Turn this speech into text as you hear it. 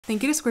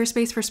Thank you to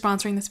Squarespace for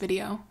sponsoring this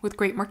video. With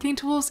great marketing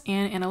tools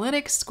and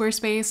analytics,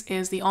 Squarespace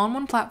is the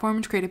all-in-one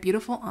platform to create a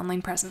beautiful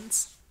online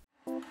presence.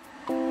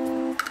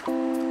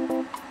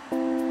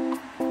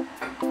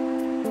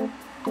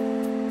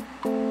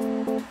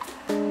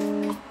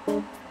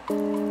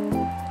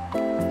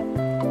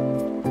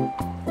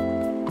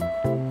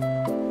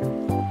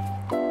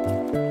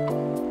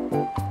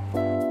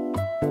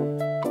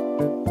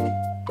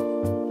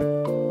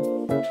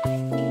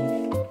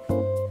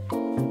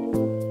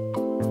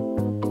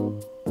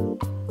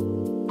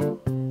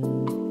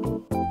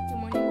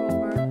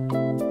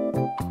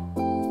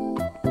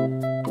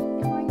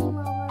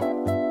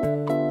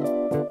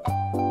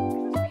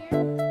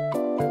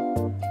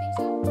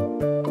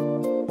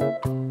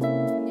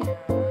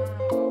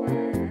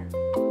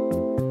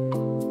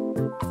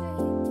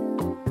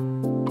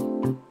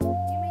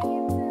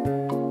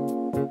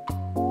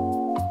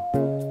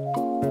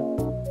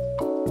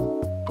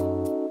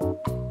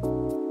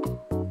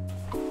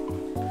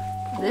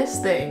 This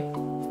thing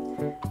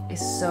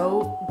is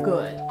so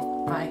good.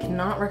 I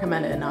cannot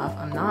recommend it enough.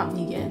 I'm not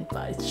vegan,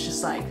 but it's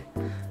just like,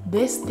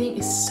 this thing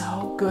is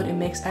so good. It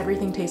makes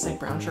everything taste like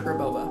brown sugar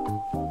boba.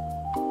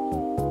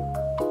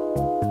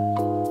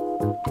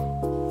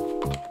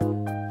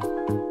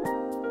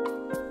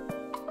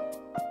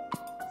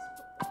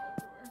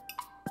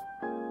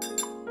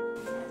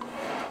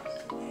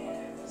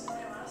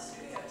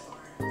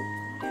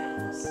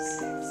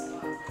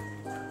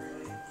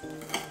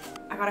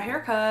 I got a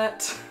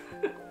haircut.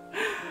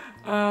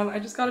 I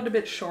just got it a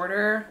bit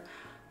shorter.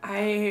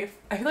 I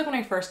feel like when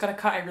I first got a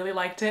cut, I really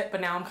liked it, but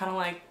now I'm kind of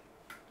like,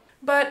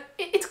 but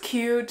it's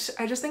cute.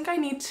 I just think I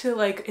need to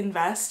like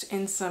invest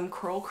in some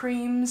curl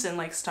creams and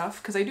like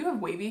stuff because I do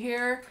have wavy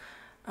hair.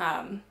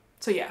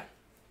 So yeah,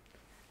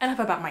 enough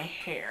about my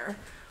hair.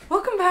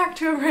 Welcome back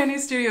to a brand new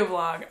studio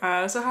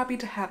vlog. So happy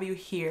to have you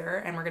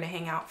here, and we're gonna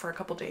hang out for a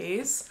couple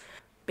days.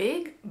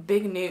 Big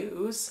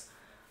news.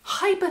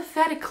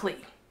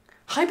 Hypothetically,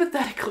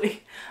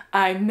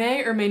 I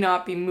may or may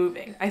not be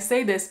moving. I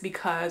say this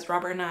because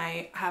Robert and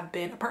I have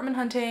been apartment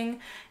hunting,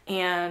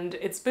 and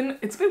it's been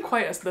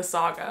quite the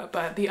saga,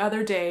 but the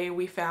other day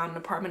we found an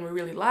apartment we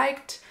really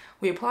liked.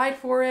 We applied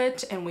for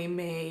it and we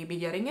may be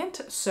getting it.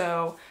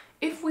 So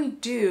if we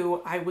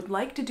do, I would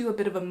like to do a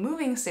bit of a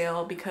moving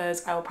sale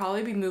because I will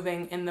probably be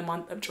moving in the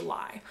month of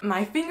July.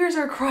 My fingers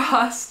are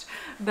crossed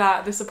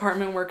that this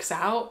apartment works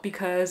out,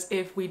 because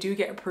if we do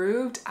get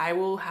approved, I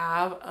will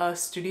have a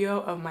studio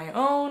of my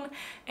own,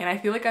 and I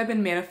feel like I've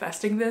been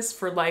manifesting this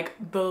for like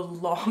the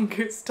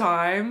longest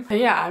time. And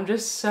yeah, I'm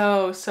just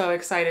so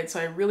excited, so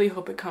I really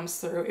hope it comes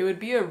through. It would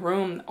be a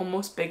room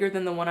almost bigger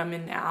than the one I'm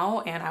in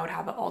now, and I would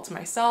have it all to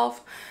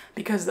myself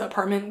because the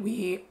apartment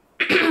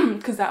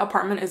because that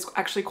apartment is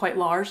actually quite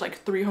large,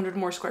 like 300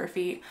 more square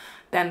feet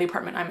than the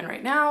apartment I'm in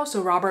right now.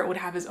 So Robert would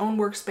have his own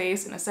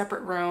workspace in a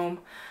separate room.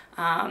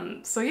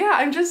 So yeah,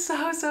 I'm just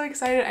so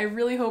excited. I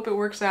really hope it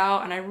works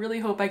out, and I really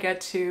hope I get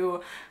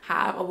to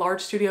have a large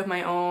studio of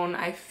my own.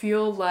 I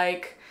feel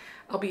like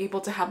I'll be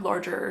able to have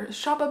larger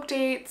shop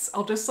updates.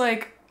 I'll just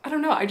like, I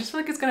don't know, I just feel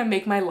like it's gonna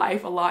make my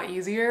life a lot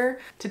easier.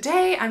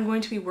 Today, I'm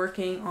going to be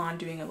working on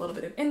doing a little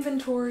bit of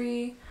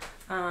inventory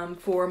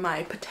for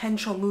my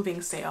potential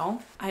moving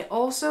sale. I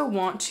also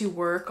want to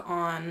work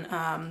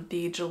on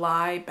the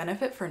July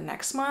benefit for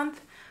next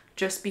month,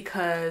 just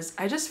because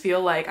I just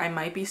feel like I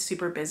might be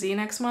super busy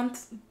next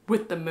month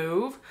with the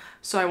move.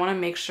 So I wanna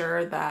make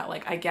sure that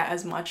like I get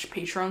as much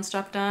Patreon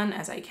stuff done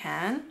as I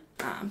can,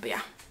 but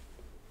yeah.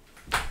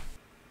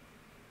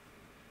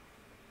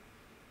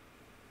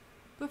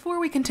 Before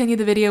we continue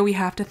the video, we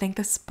have to thank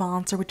the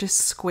sponsor, which is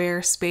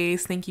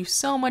Squarespace. Thank you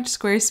so much,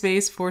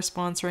 Squarespace, for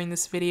sponsoring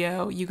this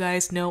video. You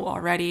guys know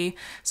already,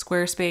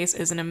 Squarespace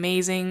is an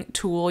amazing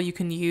tool you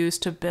can use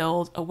to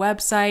build a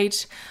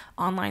website,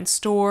 online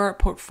store,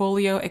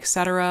 portfolio,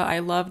 etc. I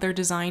love their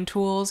design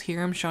tools.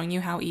 Here I'm showing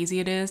you how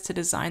easy it is to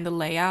design the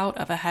layout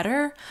of a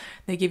header.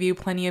 They give you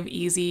plenty of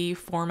easy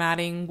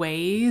formatting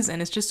ways,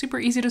 and it's just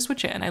super easy to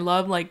switch it. And I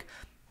love like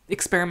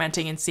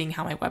experimenting and seeing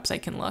how my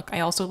website can look. I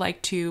also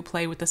like to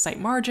play with the site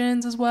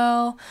margins as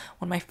well.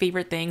 One of my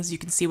favorite things, you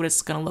can see what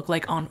it's gonna look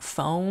like on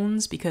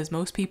phones, because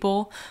most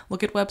people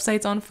look at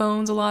websites on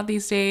phones a lot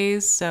these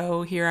days.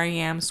 So here I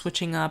am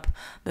switching up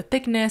the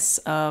thickness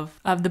of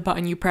the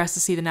button you press to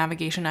see the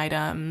navigation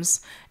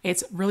items.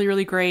 It's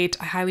really great.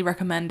 I highly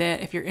recommend it.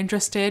 If you're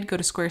interested, go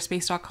to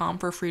squarespace.com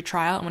for a free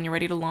trial. And when you're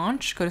ready to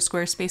launch, go to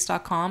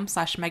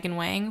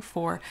squarespace.com/MeganWang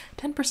for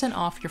 10%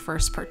 off your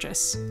first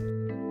purchase.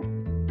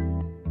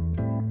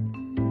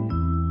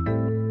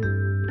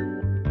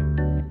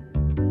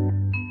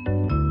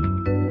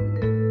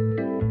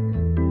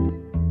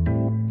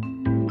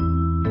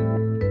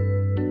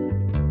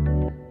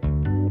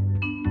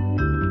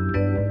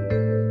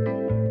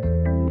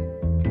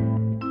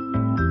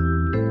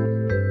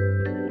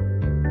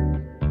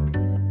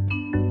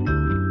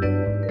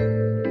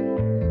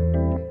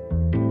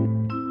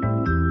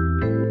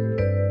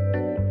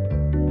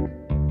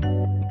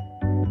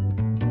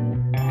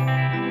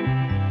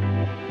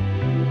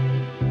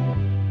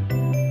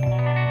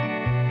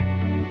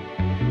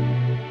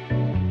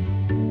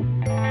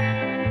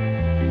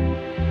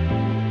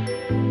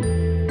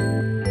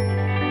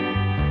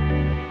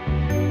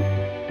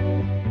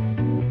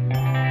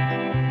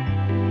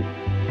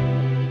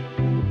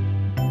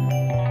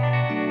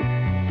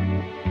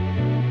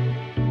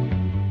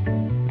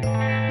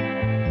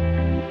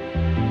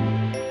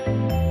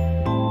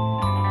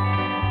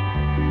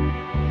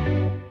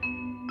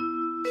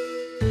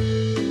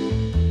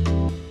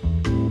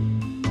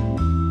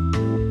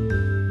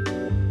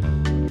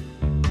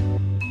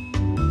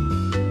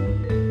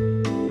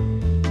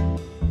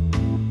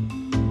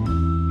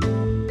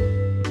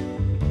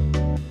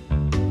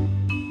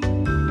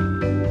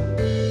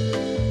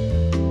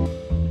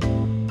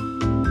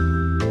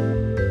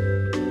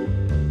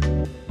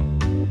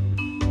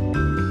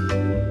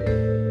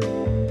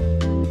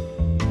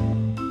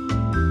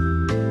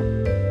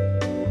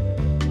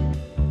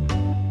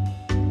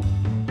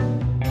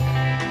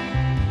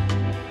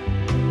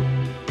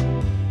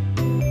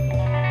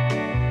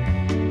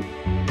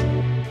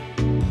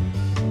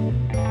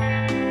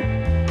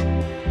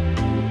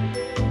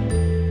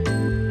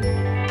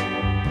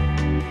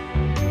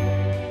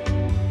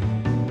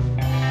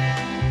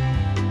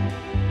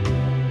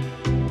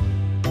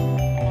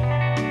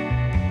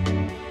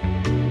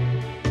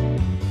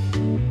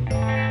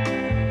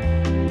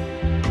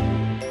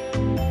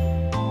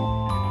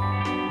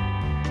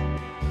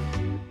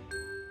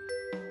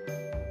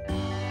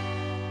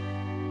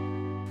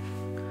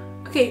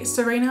 Okay,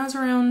 so right now it's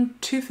around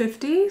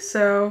 2:50,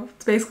 so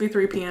it's basically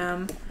 3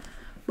 p.m.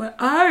 My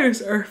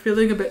eyes are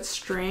feeling a bit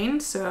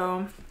strained,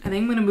 so I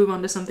think I'm gonna move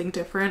on to something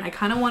different. I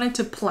kind of wanted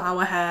to plow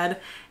ahead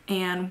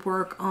and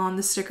work on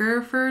the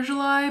sticker for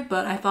July,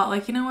 but I thought,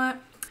 like, you know what?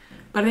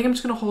 But I think I'm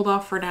just gonna hold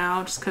off for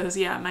now just because,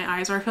 yeah, my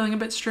eyes are feeling a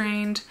bit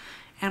strained.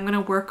 And I'm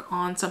gonna work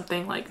on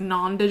something like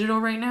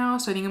non-digital right now.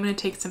 So I think I'm gonna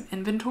take some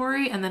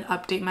inventory and then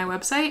update my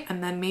website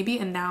and then maybe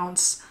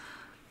announce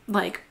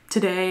like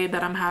today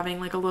that I'm having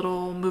like a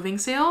little moving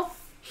sale.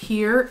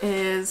 Here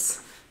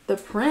is the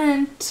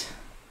print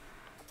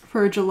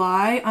for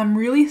July. I'm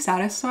really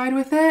satisfied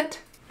with it.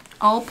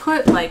 I'll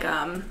put like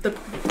the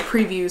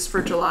previews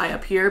for July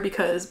up here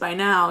because by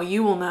now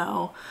you will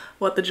know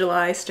what the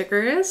July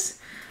sticker is.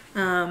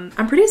 I'm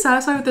pretty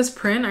satisfied with this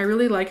print. I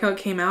really like how it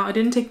came out. It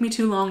didn't take me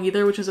too long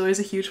either, which is always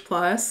a huge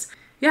plus.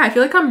 Yeah, I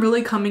feel like I'm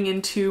really coming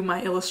into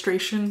my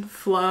illustration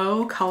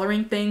flow.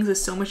 Coloring things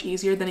is so much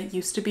easier than it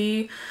used to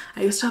be.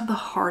 I used to have the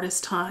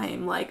hardest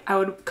time. Like, I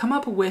would come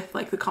up with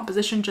like the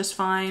composition just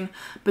fine,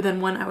 but then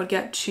when I would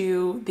get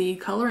to the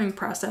coloring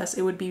process,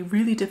 it would be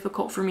really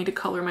difficult for me to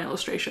color my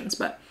illustrations.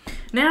 But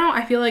now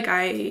I feel like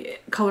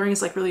coloring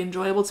is like really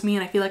enjoyable to me,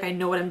 and I feel like I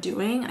know what I'm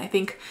doing. I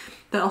think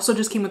that also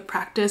just came with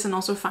practice and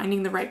also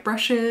finding the right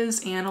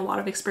brushes and a lot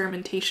of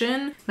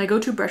experimentation. My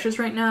go-to brushes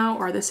right now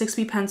are the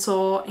 6B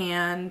pencil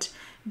and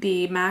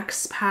the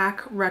Max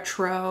Pack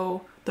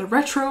Retro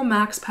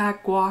Max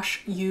Pack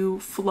Gouache U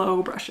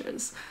Flow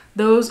brushes.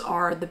 Those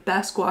are the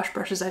best gouache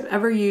brushes I've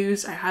ever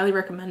used. I highly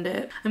recommend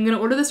it. I'm gonna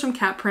order this from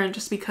Cat Print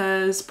just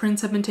because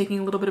prints have been taking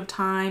a little bit of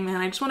time and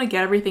I just wanna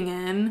get everything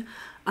in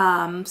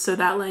so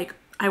that like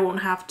I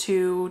won't have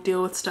to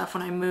deal with stuff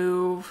when I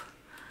move.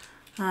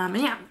 And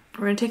yeah,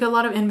 we're gonna take a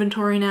lot of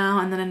inventory now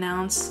and then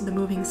announce the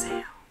moving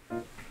sale.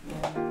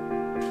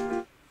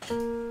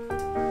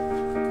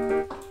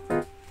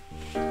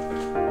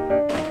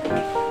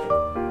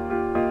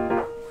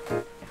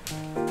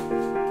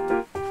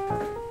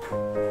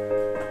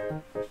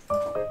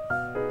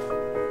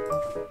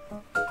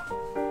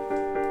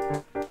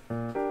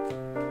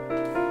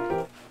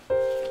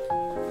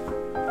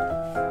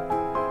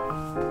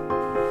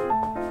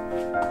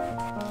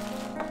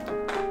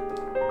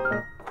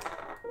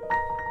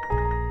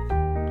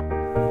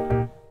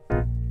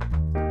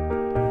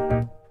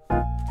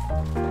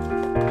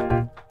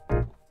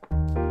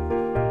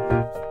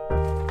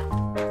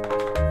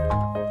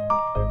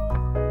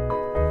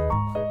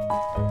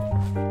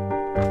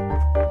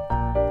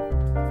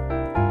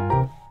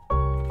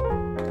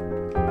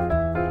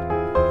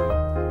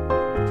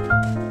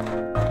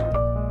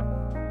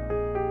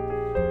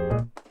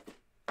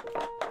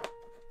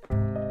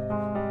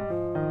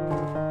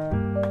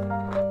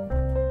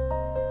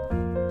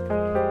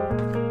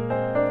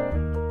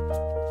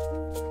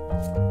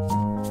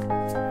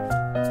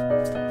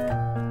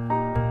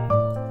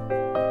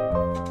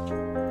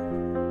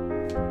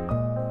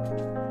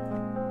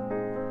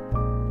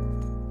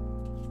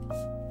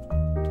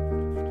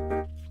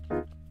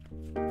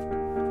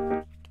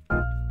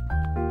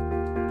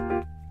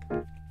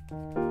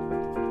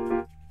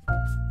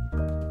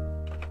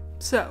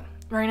 So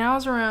right now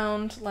is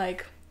around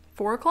like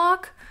 4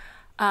 o'clock.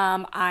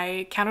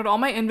 I counted all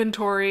my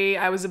inventory.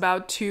 I was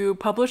about to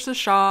publish the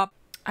shop.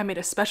 I made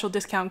a special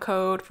discount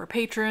code for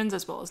patrons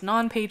as well as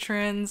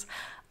non-patrons.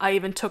 I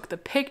even took the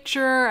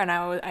picture and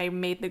I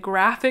made the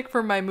graphic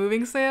for my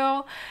moving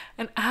sale.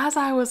 And as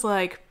I was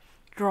like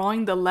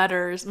drawing the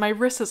letters, my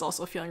wrist is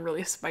also feeling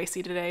really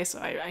spicy today,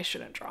 so I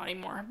shouldn't draw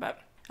anymore. But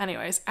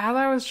anyways, as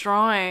I was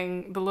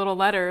drawing the little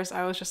letters,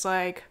 I was just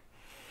like,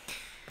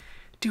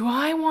 do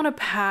I want to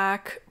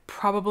pack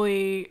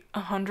probably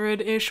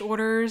 100-ish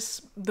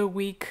orders the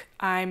week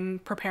I'm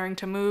preparing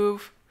to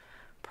move?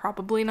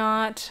 Probably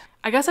not.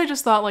 I guess I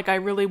just thought like I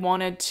really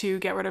wanted to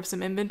get rid of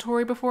some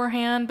inventory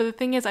beforehand, but the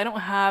thing is I don't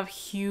have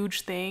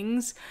huge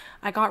things.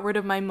 I got rid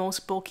of my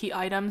most bulky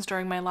items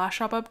during my last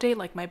shop update,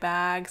 like my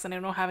bags, and I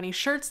don't have any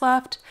shirts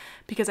left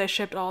because I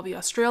shipped all the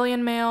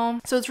Australian mail.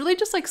 So it's really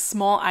just like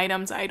small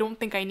items I don't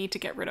think I need to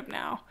get rid of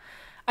now.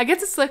 I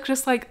guess it's like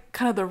just like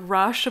kind of the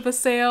rush of a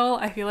sale.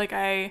 I feel like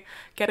I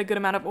get a good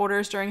amount of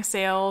orders during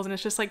sales and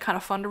it's just like kind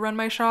of fun to run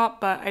my shop,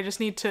 but I just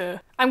need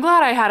to... I'm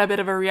glad I had a bit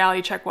of a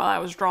reality check while I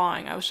was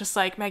drawing. I was just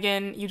like,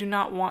 Megan, you do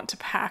not want to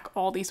pack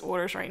all these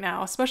orders right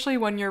now, especially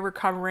when you're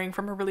recovering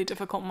from a really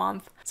difficult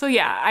month. So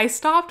yeah, I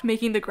stopped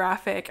making the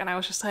graphic and I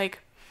was just like,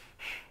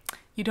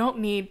 you don't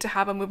need to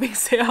have a moving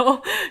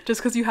sale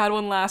just because you had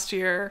one last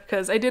year,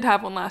 because I did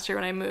have one last year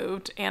when I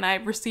moved and I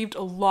received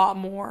a lot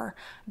more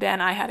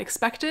than I had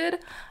expected.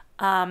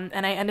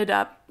 And I ended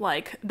up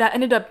like, that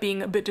ended up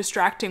being a bit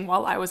distracting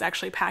while I was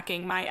actually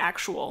packing my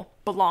actual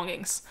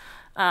belongings.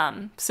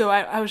 So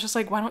I was just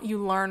like, why don't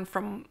you learn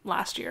from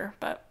last year?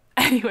 But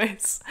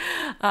anyways,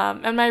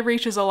 and my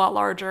reach is a lot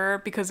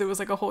larger because it was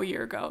like a whole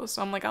year ago.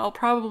 So I'm like, I'll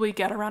probably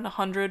get around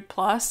 100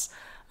 plus,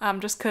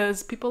 just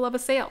because people love a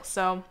sale.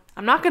 So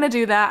I'm not gonna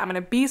do that. I'm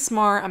gonna be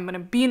smart. I'm gonna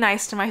be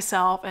nice to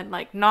myself and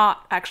like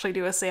not actually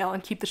do a sale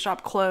and keep the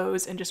shop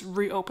closed and just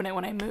reopen it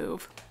when I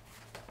move.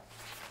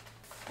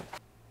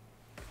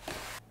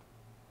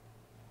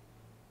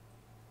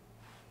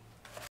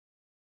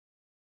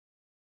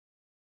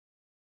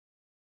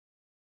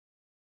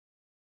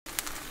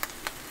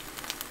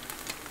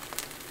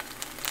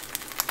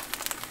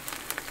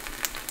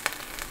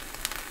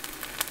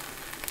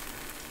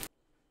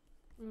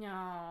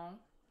 No,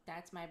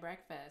 that's my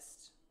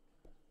breakfast.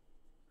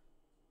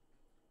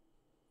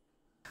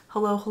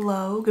 Hello,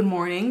 hello, good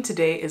morning.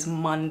 Today is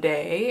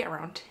Monday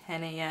around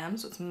 10 a.m.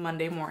 so it's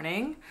Monday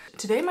morning.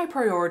 Today my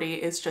priority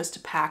is just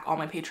to pack all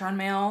my Patreon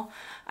mail.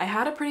 I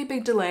had a pretty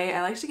big delay.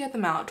 I like to get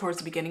them out towards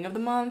the beginning of the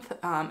month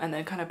and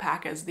then kind of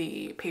pack as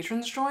the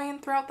patrons join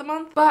throughout the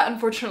month. But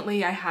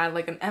unfortunately I had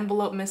like an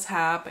envelope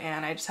mishap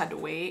and I just had to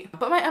wait.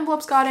 But my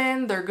envelopes got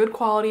in. They're good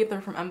quality.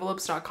 They're from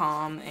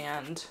envelopes.com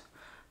and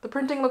the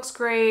printing looks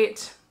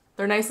great.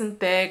 They're nice and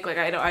thick. Like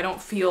I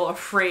don't feel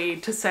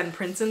afraid to send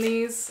prints in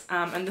these.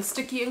 And the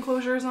sticky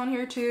enclosure is on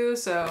here too,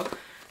 so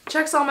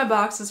checks all my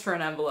boxes for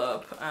an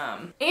envelope.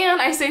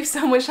 And I saved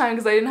so much time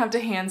because I didn't have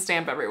to hand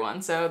stamp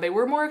everyone. So they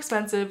were more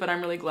expensive, but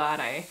I'm really glad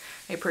I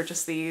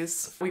purchased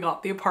these. We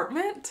got the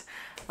apartment.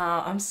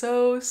 I'm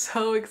so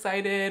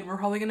excited. We're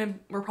probably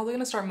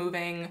gonna start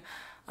moving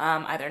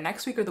either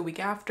next week or the week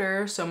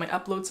after, so my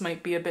uploads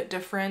might be a bit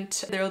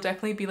different. There'll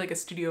definitely be like a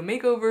studio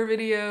makeover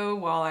video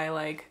while I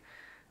like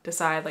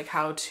decide like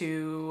how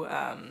to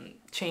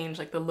change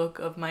like the look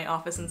of my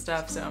office and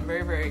stuff, so I'm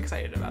very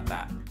excited about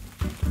that.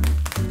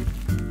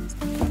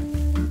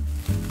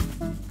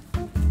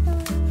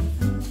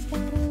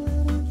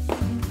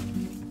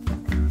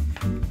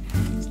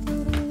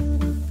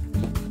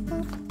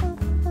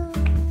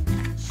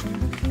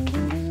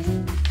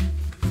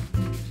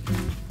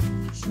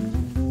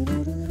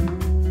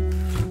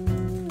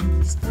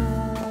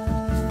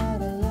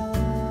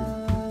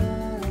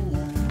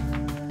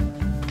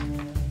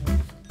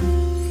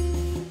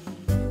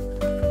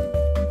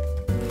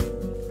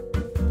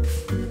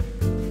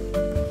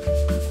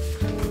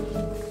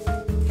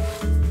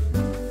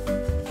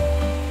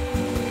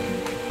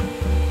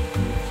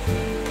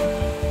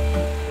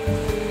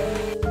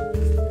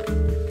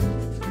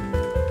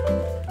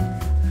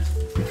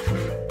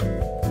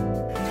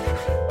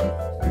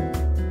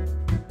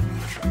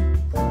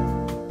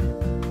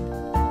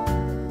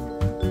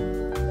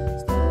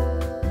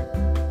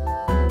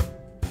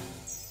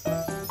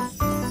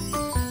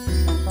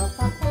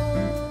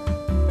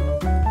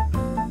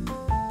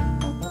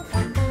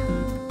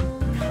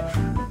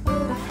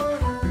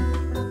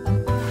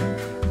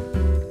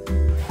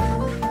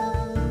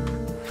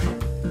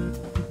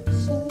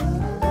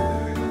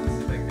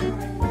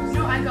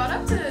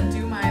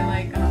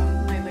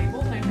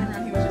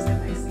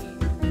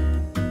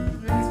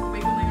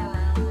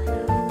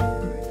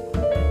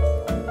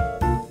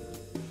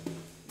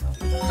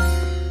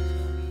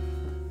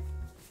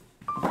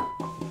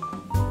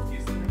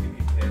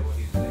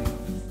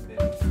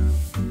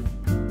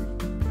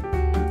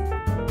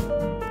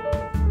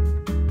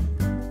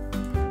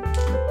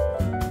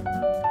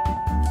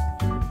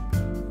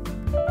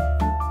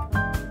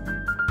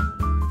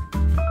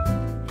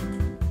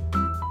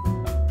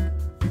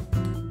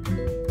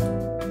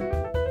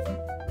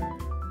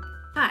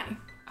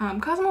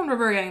 Cosmo and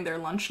River are getting their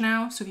lunch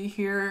now, so if you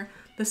hear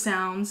the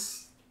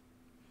sounds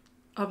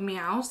of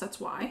meows, that's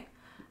why.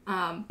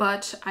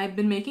 But I've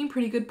been making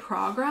pretty good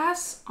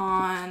progress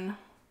on...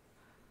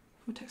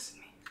 Who texted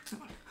me? No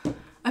one.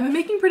 I've been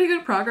making pretty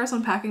good progress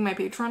on packing my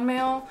Patreon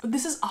mail.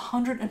 This is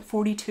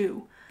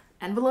 142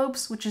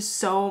 envelopes, which is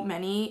so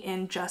many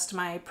in just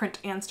my print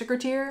and sticker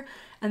tier.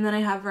 And then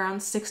I have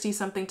around 60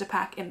 something to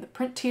pack in the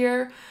print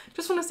tier.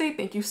 Just want to say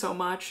thank you so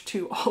much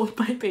to all of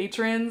my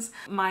patrons.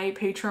 My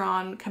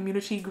Patreon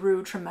community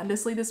grew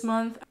tremendously this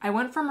month. I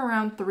went from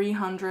around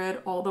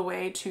 300 all the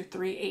way to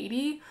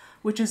 380,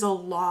 which is a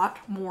lot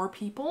more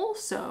people.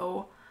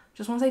 So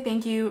just want to say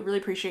thank you, really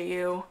appreciate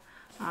you.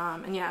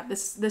 And yeah,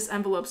 this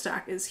envelope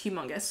stack is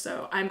humongous,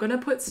 so I'm gonna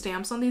put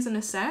stamps on these in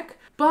a sec,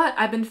 but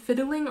I've been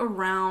fiddling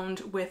around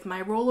with my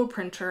Rollo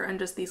printer and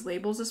just these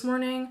labels this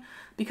morning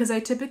because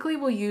I typically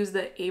will use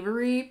the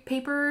Avery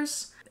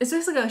papers. It's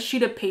just like a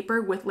sheet of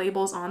paper with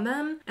labels on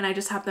them, and I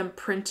just have them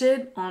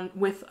printed on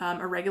with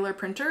a regular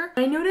printer.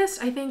 I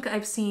noticed, I think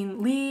I've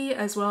seen Lee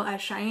as well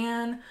as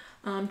Cheyenne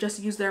just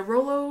use their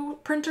Rollo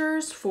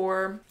printers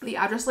for the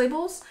address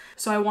labels.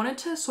 So I wanted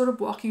to sort of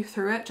walk you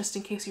through it just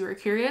in case you were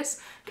curious,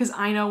 because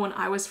I know when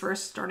I was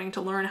first starting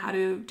to learn how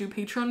to do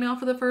Patreon mail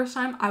for the first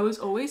time, I was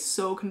always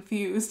so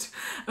confused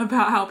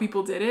about how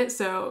people did it.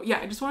 So yeah,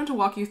 I just wanted to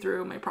walk you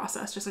through my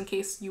process just in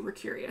case you were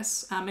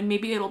curious, and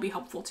maybe it'll be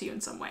helpful to you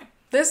in some way.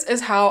 This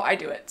is how I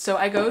do it. So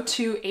I go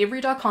to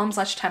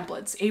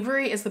avery.com/templates.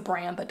 Avery is the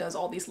brand that does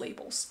all these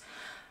labels.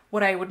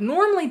 What I would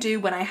normally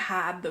do when I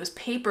had those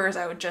papers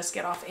I would just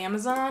get off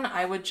Amazon,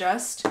 I would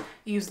just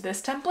use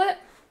this template,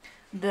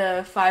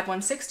 the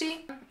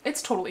 5160.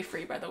 It's totally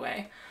free, by the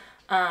way.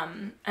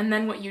 And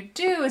then what you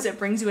do is it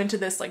brings you into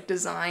this like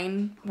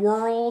design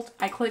world.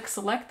 I click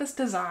select this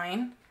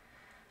design.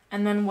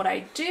 And then what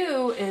I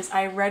do is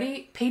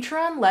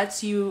Patreon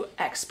lets you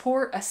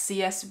export a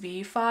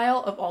CSV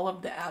file of all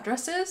of the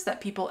addresses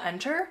that people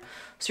enter.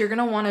 So you're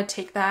gonna wanna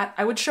take that.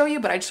 I would show you,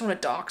 but I just wanna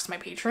dox my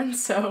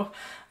patrons. So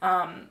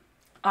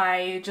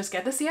I just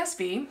get the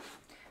CSV,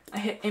 I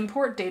hit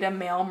import data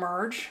mail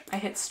merge, I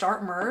hit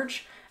start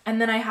merge, and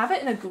then I have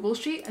it in a Google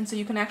Sheet. And so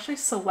you can actually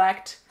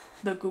select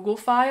the Google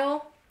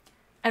file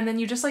and then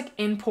you just like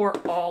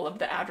import all of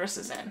the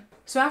addresses in.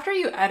 So after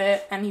you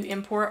edit and you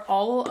import,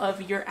 all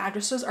of your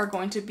addresses are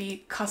going to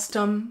be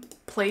custom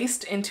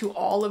placed into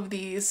all of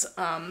these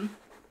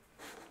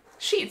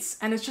sheets.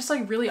 And it's just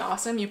like really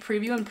awesome. You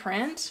preview and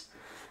print,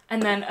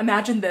 and then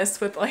imagine this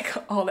with like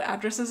all the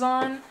addresses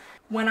on.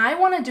 When I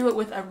want to do it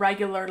with a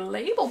regular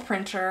label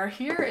printer,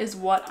 here is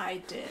what I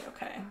did.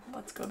 Okay,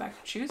 let's go back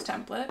to choose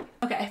template.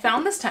 Okay, I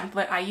found this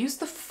template. I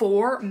used the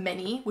 4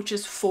 mini, which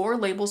is 4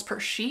 labels per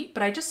sheet,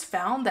 but I just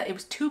found that it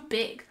was too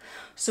big.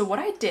 So what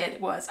I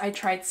did was I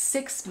tried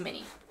 6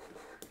 mini.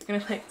 I'm gonna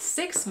click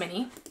 6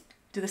 mini,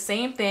 do the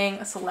same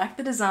thing, select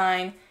the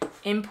design,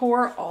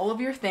 import all of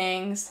your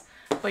things,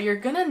 but you're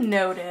gonna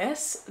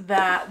notice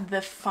that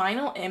the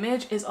final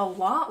image is a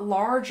lot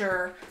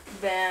larger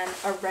than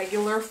a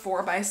regular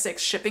 4x6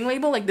 shipping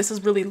label. Like, this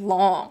is really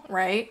long,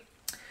 right?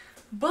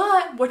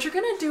 But what you're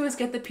gonna do is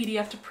get the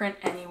PDF to print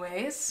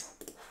anyways.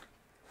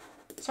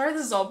 Sorry,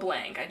 this is all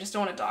blank. I just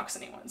don't wanna dox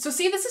anyone. So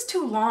see, this is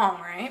too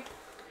long, right?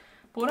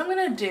 But what I'm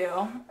gonna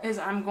do is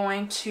I'm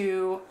going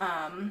to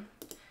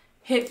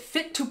hit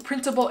fit to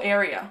printable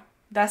area.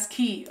 That's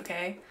key,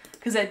 okay?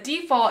 Because at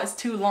default, it's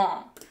too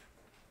long.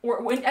 Or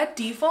when at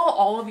default,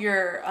 all of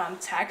your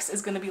text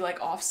is gonna be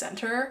like off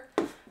center.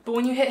 But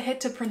when you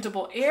hit to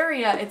printable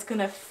area, it's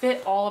gonna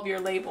fit all of your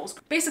labels.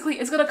 Basically,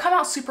 it's gonna come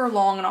out super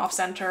long and off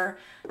center.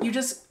 You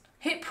just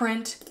hit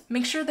print,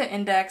 make sure the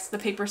index, the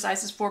paper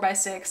size is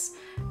 4x6,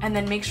 and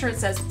then make sure it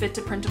says fit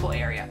to printable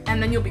area,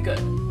 and then you'll be good.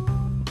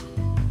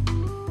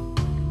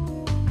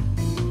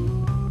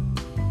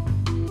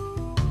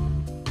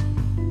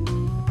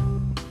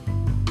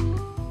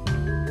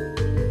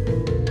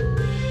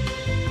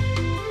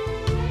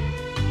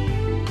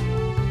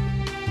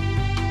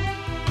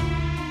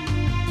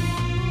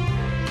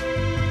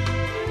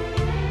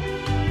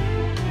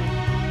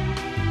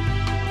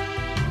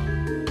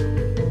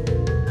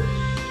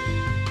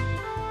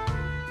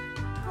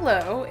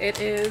 Hello, it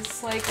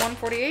is like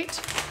 1:48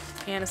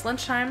 and it's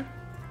lunchtime.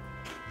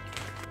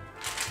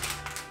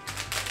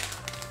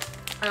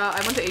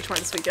 I went to H Mart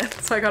this weekend,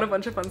 so I got a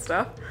bunch of fun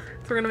stuff. So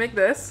we're gonna make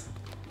this.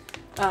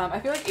 I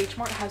feel like H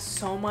Mart has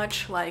so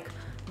much like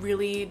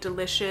really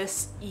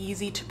delicious,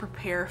 easy to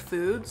prepare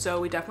food, so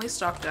we definitely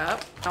stocked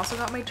up. I also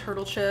got my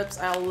turtle chips.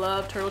 I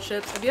love turtle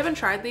chips. If you haven't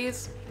tried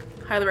these,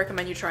 highly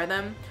recommend you try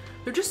them.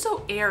 They're just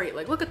so airy.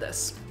 Like, look at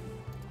this.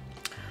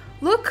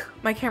 Look,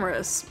 my camera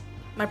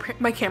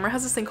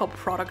has this thing called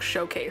product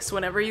showcase.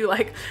 Whenever you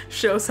like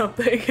show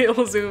something,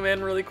 it'll zoom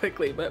in really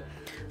quickly. But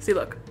see,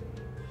 look,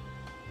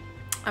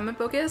 I'm in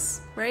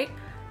focus, right?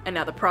 And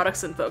now the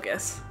product's in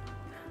focus.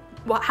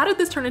 Well, how did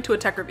this turn into a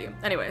tech review?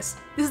 Anyways,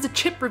 this is a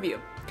chip review.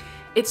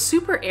 It's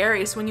super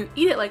airy, so when you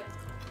eat it, like,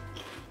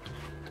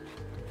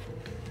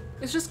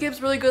 it just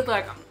gives really good,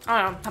 like,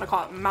 I don't know how to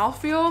call it,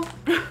 mouthfeel.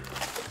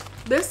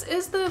 This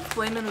is the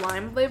Flamin'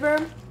 Lime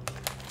flavor.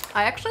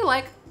 I actually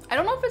like, I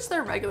don't know if it's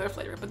their regular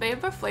flavor, but they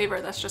have a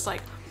flavor that's just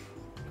like,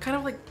 kind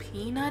of like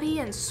peanutty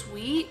and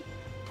sweet,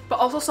 but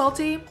also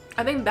salty.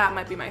 I think that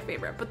might be my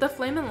favorite, but the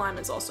Flamin' Lime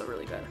is also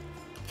really good.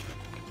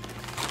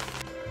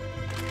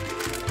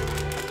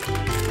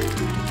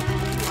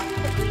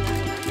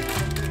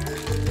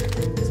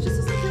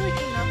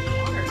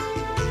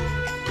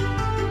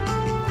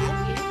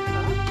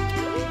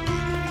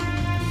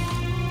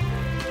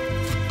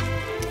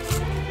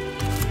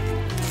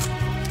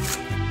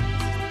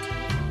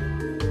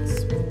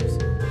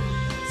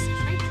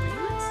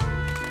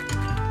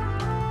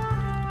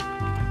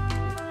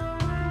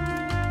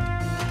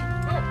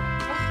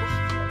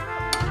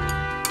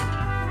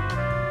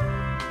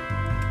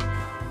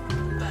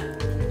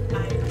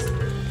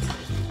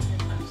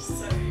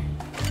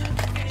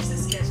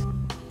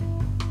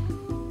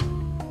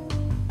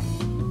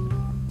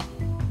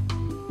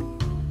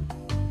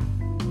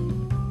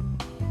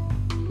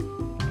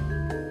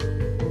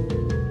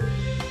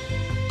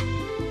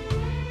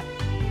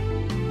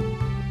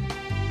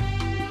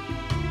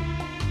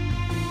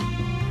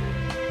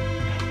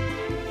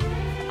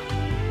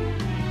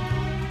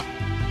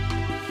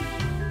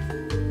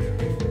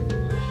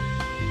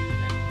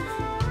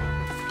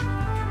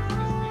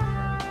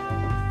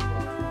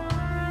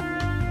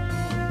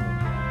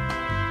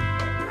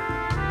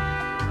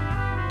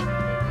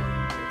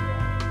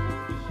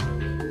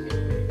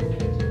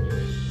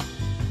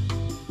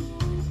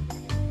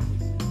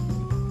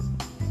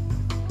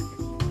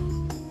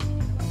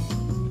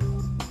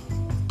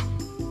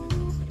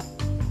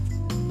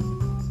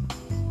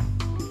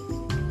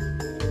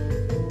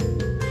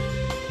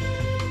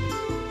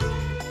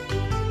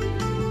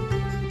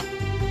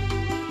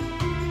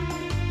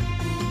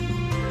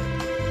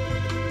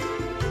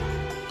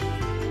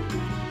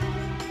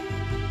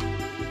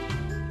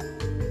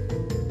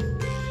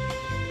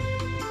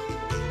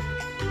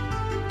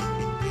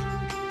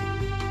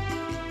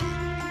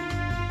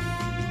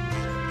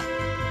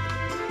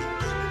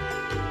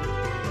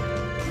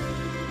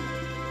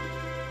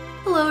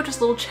 Hello, just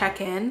a little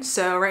check-in.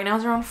 So right now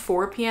it's around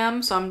 4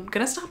 p.m. so I'm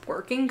gonna stop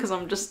working because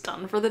I'm just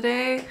done for the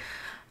day.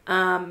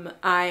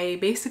 I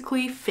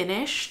basically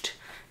finished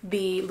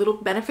the little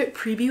benefit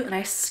preview and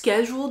I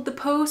scheduled the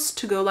post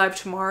to go live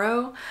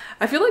tomorrow.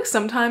 I feel like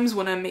sometimes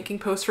when I'm making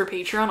posts for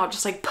Patreon, I'll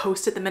just like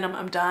post it the minute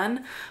I'm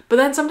done. But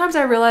then sometimes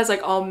I realize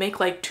like I'll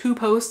make like 2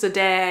 posts a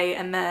day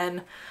and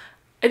then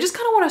I just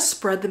kind of want to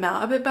spread them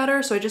out a bit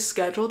better. So I just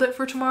scheduled it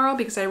for tomorrow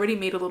because I already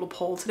made a little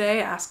poll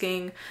today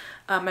asking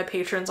my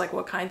patrons like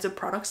what kinds of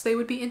products they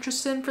would be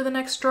interested in for the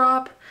next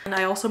drop. And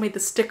I also made the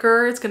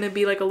sticker. It's going to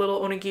be like a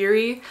little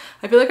onigiri.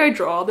 I feel like I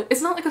draw,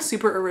 it's not like a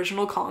super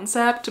original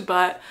concept,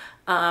 but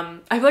I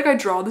feel like I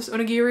draw this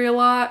onigiri a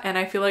lot and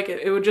I feel like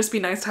it would just be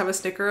nice to have a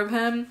sticker of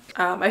him.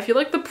 I feel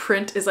like the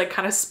print is like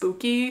kind of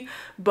spooky,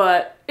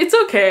 but it's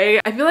okay.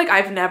 I feel like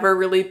I've never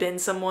really been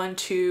someone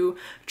to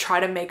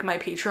try to make my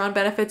Patreon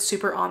benefits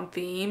super on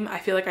theme. I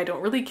feel like I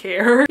don't really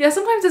care. Yeah,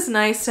 sometimes it's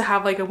nice to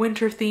have like a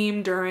winter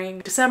theme during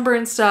December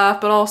and stuff,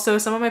 but also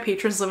some of my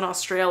patrons live in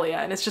Australia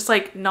and it's just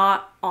like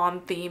not on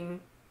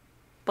theme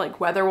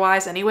like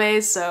weather-wise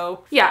anyways,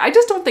 so yeah, I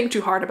just don't think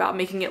too hard about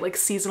making it like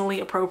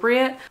seasonally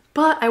appropriate.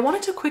 But I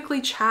wanted to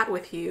quickly chat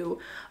with you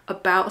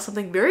about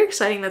something very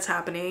exciting that's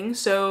happening.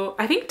 So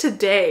I think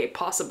today,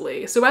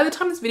 possibly. So by the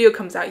time this video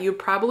comes out, you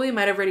probably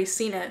might have already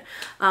seen it.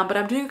 But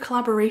I'm doing a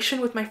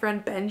collaboration with my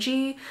friend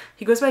Benji.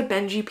 He goes by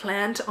Benji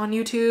Plant on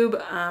YouTube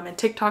and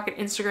TikTok and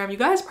Instagram. You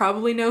guys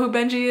probably know who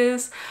Benji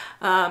is.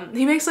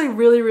 He makes like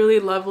really, really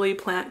lovely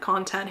plant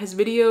content. His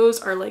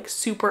videos are like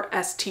super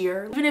S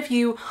tier. Even if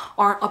you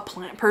aren't a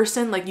plant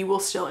person, like you will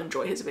still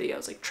enjoy his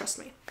videos, like trust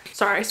me.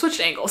 Sorry, I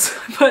switched angles,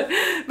 but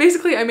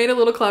basically I made a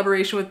little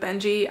collaboration with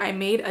Benji. I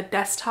made a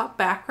desktop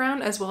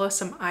background as well as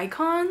some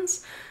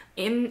icons.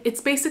 It's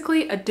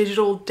basically a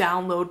digital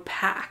download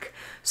pack.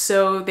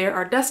 So there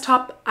are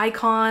desktop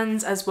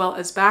icons as well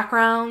as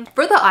background.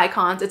 For the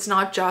icons, it's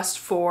not just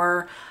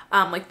for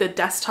like the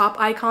desktop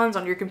icons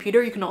on your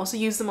computer. You can also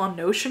use them on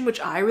Notion,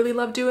 which I really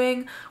love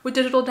doing with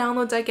digital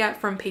downloads I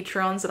get from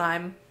Patrons that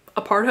I'm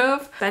a part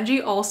of.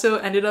 Benji also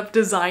ended up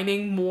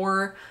designing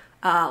more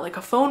like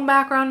a phone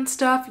background and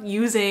stuff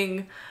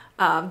using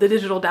the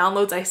digital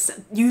downloads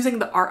using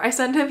the art I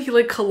sent him. He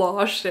like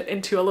collaged it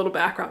into a little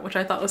background, which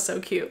I thought was so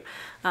cute.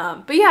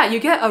 But yeah, you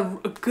get a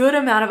good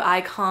amount of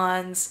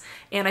icons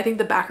and I think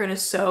the background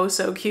is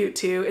so cute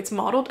too. It's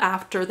modeled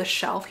after the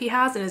shelf he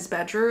has in his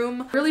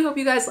bedroom. Really hope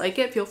you guys like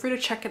it. Feel free to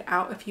check it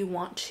out if you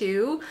want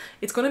to.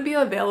 It's going to be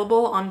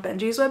available on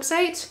Benji's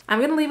website. I'm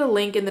going to leave a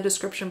link in the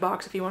description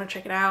box if you want to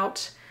check it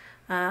out.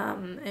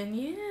 And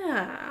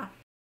yeah.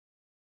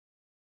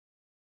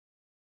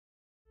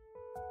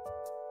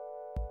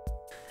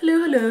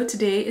 Hello,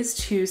 today is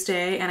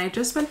Tuesday and I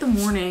just spent the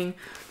morning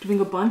doing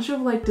a bunch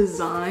of like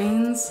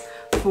designs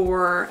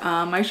for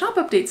my shop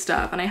update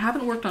stuff, and I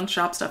haven't worked on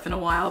shop stuff in a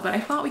while, but I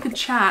thought we could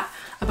chat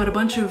about a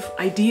bunch of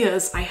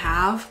ideas I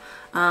have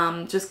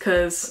just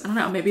cause, I don't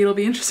know, maybe it'll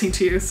be interesting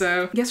to you.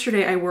 So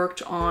yesterday I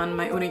worked on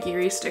my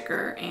onigiri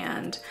sticker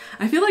and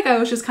I feel like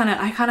I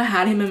kind of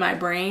had him in my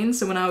brain.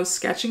 So when I was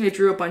sketching, I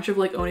drew a bunch of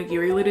like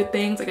onigiri related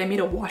things. Like I made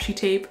a washi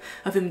tape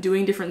of him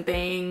doing different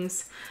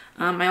things.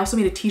 I also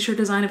made a t-shirt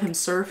design of him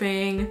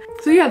surfing.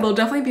 So yeah, there'll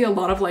definitely be a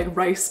lot of like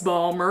rice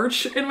ball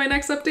merch in my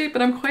next update,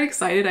 but I'm quite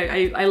excited.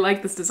 I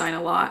like this design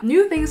a lot.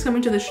 New things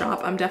coming to the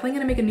shop. I'm definitely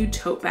gonna make a new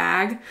tote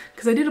bag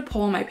because I did a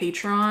poll on my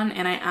Patreon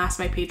and I asked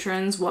my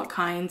patrons what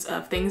kinds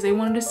of things they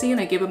wanted to see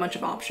and I gave a bunch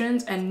of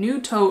options, and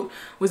new tote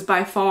was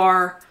by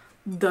far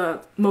the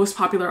most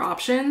popular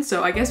option.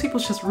 So I guess people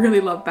just really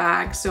love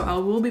bags. So I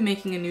will be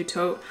making a new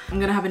tote. I'm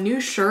gonna have a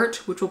new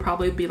shirt, which will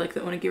probably be like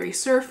the onigiri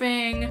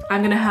surfing.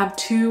 I'm gonna have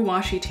 2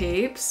 washi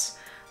tapes.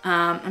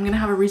 I'm gonna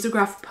have a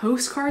risograph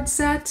postcard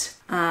set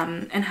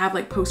and have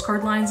like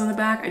postcard lines on the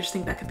back. I just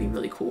think that could be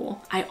really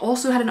cool. I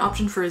also had an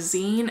option for a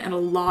zine and a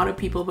lot of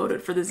people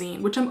voted for the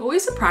zine, which I'm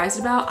always surprised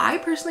about. I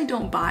personally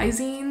don't buy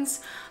zines,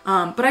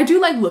 but I do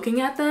like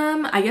looking at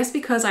them. I guess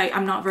because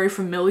I'm not very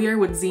familiar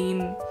with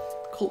zine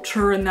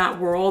culture in that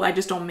world. I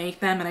just don't make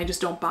them and I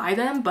just don't buy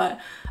them, but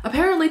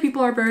apparently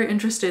people are very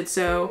interested.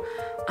 So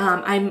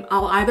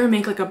I'll either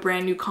make like a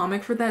brand new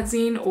comic for that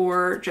zine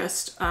or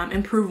just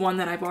improve one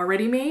that I've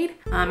already made.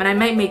 And I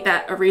might make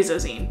that a Rizo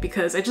zine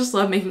because I just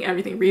love making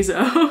everything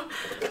Rizo.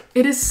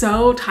 It is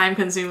so time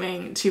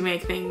consuming to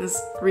make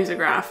things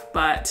risograph,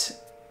 but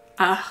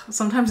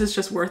sometimes it's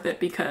just worth it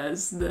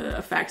because the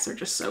effects are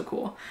just so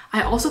cool.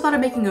 I also thought of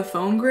making a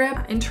phone grip.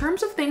 In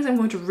terms of things I'm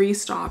going to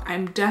restock,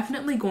 I'm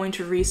definitely going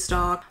to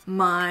restock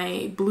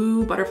my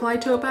blue butterfly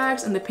tote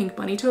bags and the pink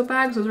bunny tote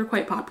bags. Those are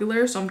quite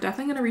popular, so I'm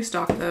definitely gonna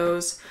restock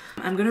those.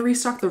 I'm gonna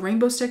restock the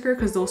rainbow sticker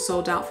because those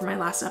sold out for my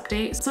last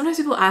update. Sometimes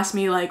people ask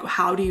me like,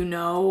 how do you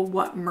know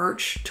what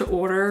merch to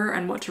order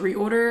and what to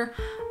reorder?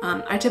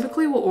 I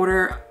typically will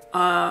order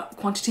a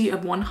quantity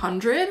of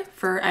 100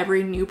 for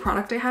every new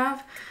product I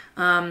have.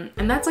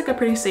 And that's like a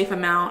pretty safe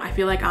amount. I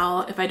feel like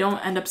if I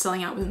don't end up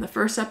selling out within the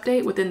first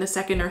update, within the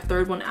second or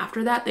third one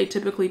after that, they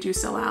typically do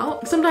sell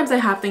out. Sometimes I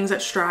have things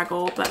that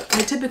straggle, but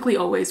I typically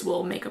always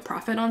will make a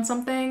profit on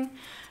something.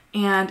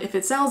 And if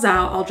it sells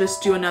out, I'll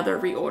just do another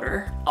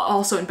reorder,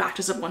 also in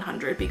batches of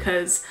 100,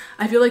 because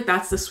I feel like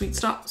that's the sweet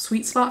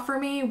spot for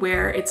me,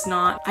 where it's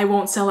not, I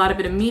won't sell out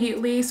of it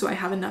immediately, so I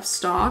have enough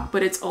stock,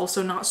 but it's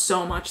also not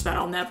so much that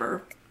I'll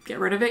never get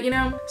rid of it, you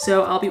know?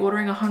 So I'll be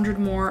ordering 100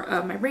 more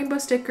of my rainbow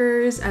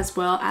stickers, as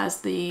well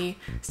as the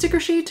sticker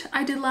sheet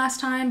I did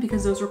last time,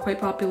 because those were quite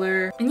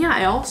popular. And yeah,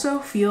 I also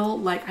feel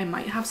like I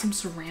might have some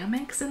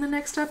ceramics in the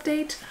next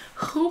update,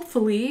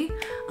 hopefully.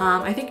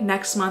 I think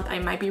next month I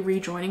might be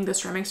rejoining the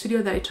ceramic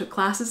studio that I took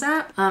classes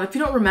at. If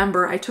you don't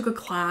remember, I took a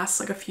class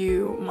like a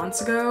few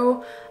months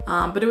ago,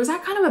 but it was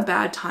at kind of a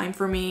bad time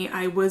for me.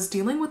 I was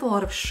dealing with a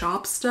lot of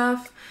shop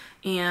stuff,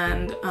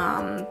 and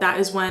that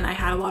is when I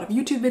had a lot of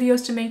YouTube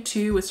videos to make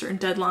too, with certain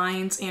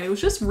deadlines, and it was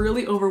just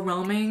really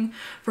overwhelming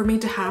for me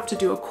to have to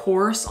do a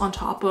course on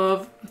top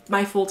of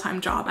my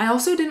full-time job. I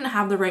also didn't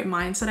have the right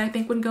mindset, I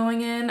think, when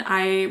going in.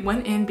 I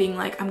went in being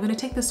like, I'm gonna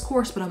take this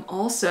course, but I'm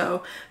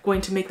also going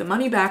to make the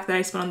money back that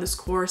I spent on this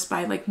course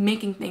by like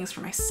making things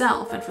for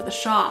myself and for the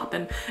shop,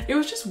 and it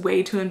was just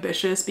way too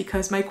ambitious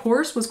because my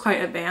course was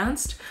quite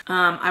advanced.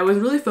 I was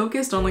really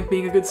focused on like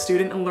being a good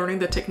student and learning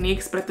the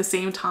techniques, but at the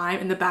same time,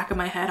 in the back of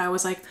my head, I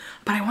was like,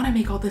 but I want to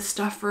make all this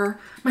stuff for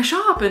my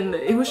shop, and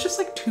it was just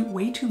like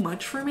way too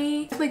much for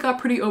me. I definitely got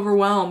pretty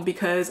overwhelmed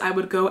because I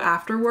would go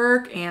after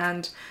work,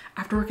 and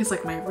after work is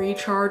like my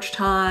recharge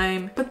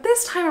time. But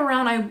this time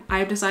around,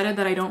 I've decided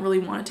that I don't really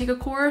want to take a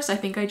course. I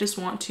think I just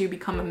want to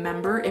become a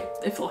member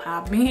if they'll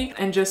have me,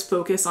 and just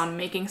focus on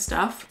making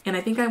stuff. And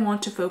I think I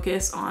want to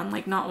focus on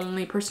like not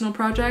only personal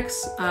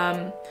projects,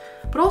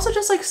 but also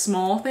just like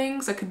small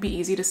things that could be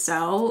easy to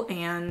sell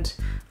and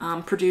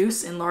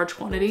produce in large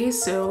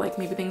quantities. So like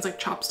maybe things like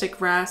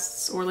chopstick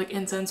rests, or like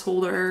incense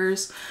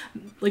holders,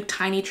 like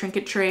tiny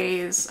trinket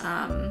trays.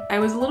 I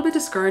was a little bit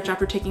discouraged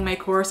after taking my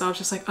course. I was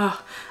just like,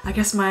 oh, I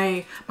guess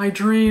my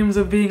dreams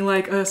of being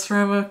like a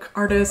ceramic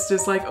artist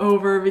is like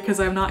over because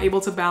I'm not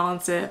able to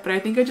balance it. But I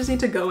think I just need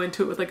to go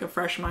into it with like a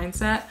fresh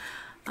mindset,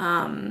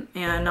 and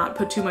not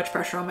put too much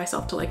pressure on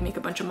myself to like make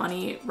a bunch of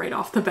money right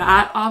off the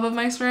bat off of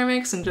my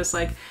ceramics, and just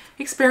like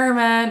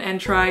experiment and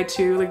try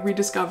to like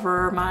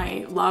rediscover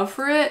my love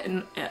for it,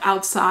 and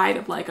outside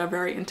of like a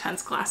very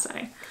intense class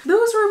setting.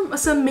 Those were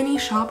some mini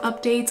shop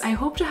updates. I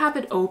hope to have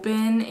it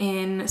open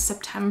in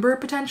September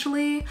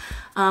potentially.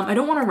 I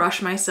don't want to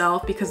rush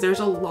myself because there's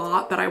a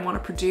lot that I want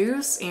to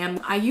produce,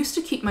 and I used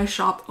to keep my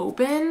shop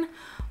open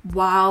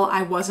while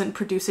I wasn't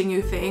producing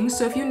new things.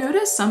 So if you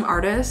notice some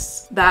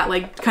artists that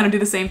like kind of do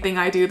the same thing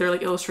I do, they're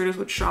like illustrators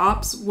with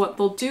shops, what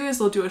they'll do is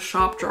they'll do a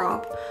shop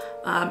drop,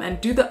 and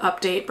do the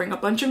update, bring a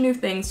bunch of new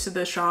things to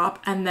the shop,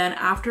 and then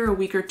after a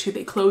week or two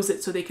they close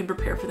it so they can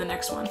prepare for the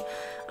next one.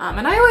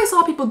 And I always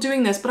saw people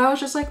doing this, but I was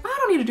just like, I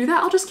don't need to do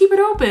that, I'll just keep it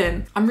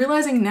open. I'm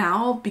realizing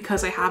now,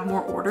 because I have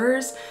more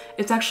orders,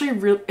 it's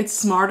actually it's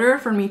smarter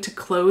for me to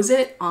close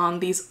it on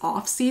these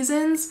off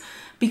seasons,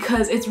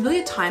 because it's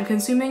really time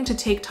consuming to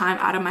take time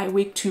out of my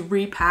week to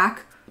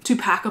pack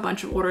a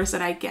bunch of orders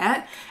that I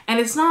get. And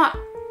it's not,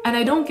 and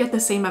I don't get the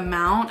same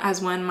amount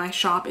as when my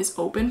shop is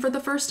open for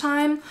the first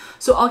time.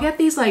 So I'll get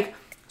these like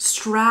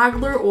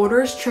straggler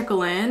orders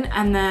trickle in,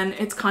 and then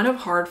it's kind of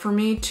hard for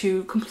me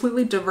to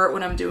completely divert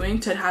what I'm doing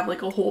to have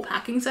like a whole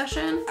packing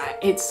session.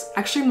 It's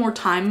actually more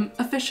time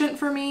efficient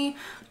for me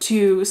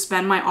to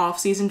spend my off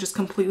season just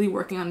completely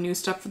working on new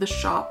stuff for the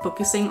shop,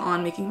 focusing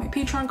on making my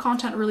Patreon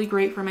content really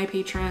great for my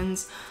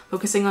patrons,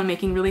 focusing on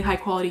making really high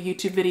quality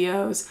YouTube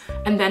videos,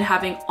 and then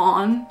having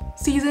on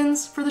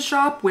seasons for the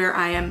shop where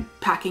I am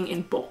packing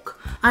in bulk.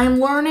 I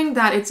am learning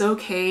that it's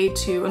okay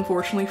to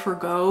unfortunately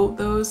forgo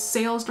those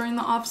sales during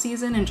the off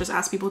season and just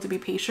ask people to be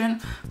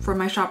patient for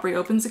my shop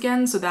reopens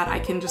again, so that I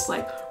can just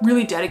like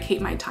really dedicate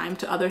my time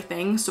to other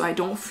things, so I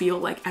don't feel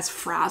like as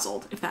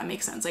frazzled, if that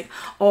makes sense. Like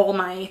all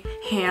my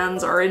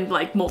hands are in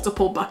like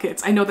multiple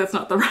buckets. I know that's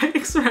not the right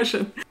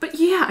expression. But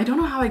yeah, I don't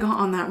know how I got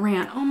on that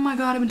rant. Oh my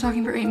god, I've been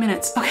talking for 8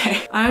 minutes.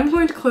 Okay, I'm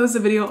going to close the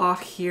video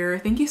off here.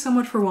 Thank you so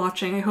much for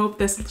watching. I hope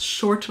this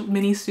short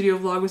mini studio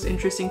vlog was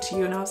interesting to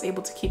you and I was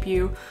able to keep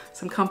you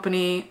some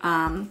company.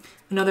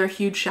 Another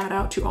huge shout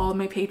out to all of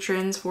my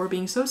patrons for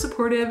being so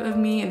supportive of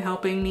me and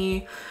helping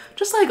me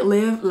just like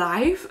live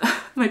life.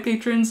 My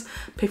patrons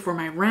pay for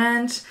my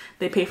rent,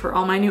 they pay for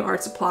all my new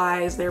art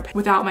supplies.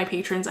 Without my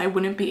patrons, I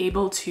wouldn't be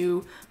able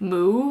to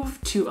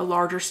move to a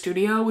larger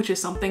studio, which is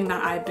something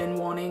that I've been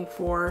wanting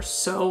for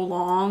so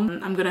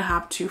long. I'm gonna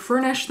have to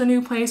furnish the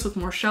new place with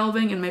more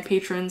shelving, and my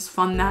patrons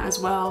fund that as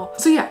well.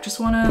 So yeah, just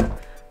wanna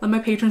let my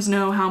patrons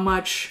know how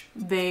much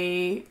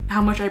I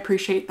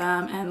appreciate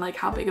them and like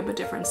how big of a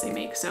difference they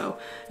make. So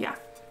yeah,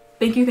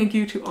 thank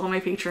you to all my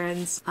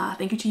patrons.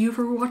 Thank you to you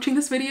for watching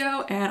this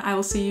video, and I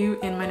will see you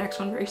in my next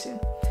one very soon.